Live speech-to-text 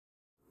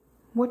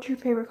what's your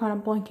favorite kind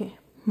of blanket?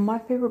 My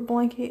favorite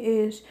blanket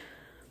is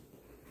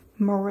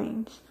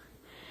Marines.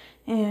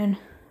 And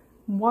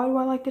why do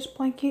I like this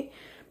blanket?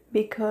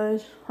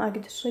 Because I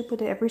get to sleep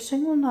with it every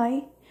single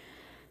night,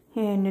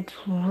 and it's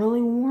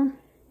really warm.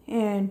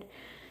 And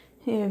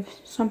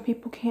if some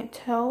people can't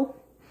tell,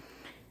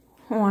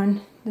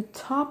 on the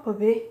top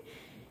of it,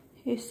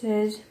 it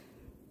says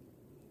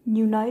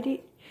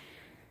United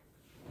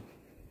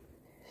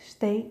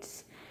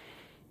States,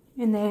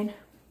 and then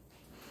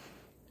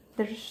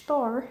there's a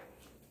star,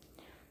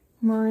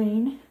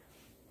 Marine,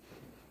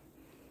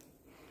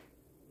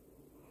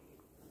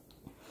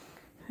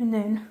 and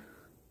then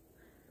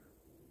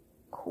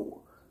Corps,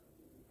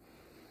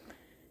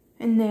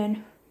 and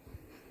then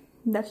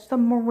that's the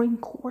Marine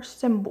Corps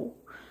symbol.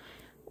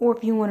 Or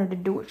if you wanted to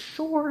do it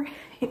short,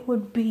 it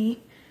would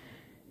be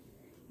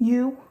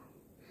USMC,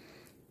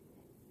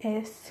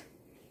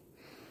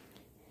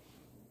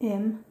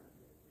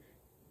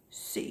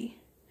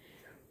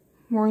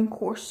 Marine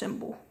Corps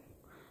symbol.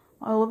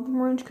 I love the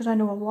Marines because I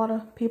know a lot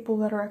of people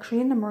that are actually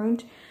in the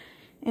Marines,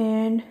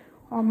 and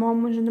our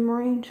mom was in the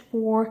Marines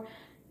for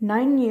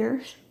 9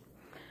 years.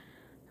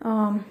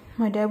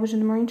 My dad was in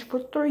the Marines for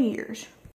 3 years.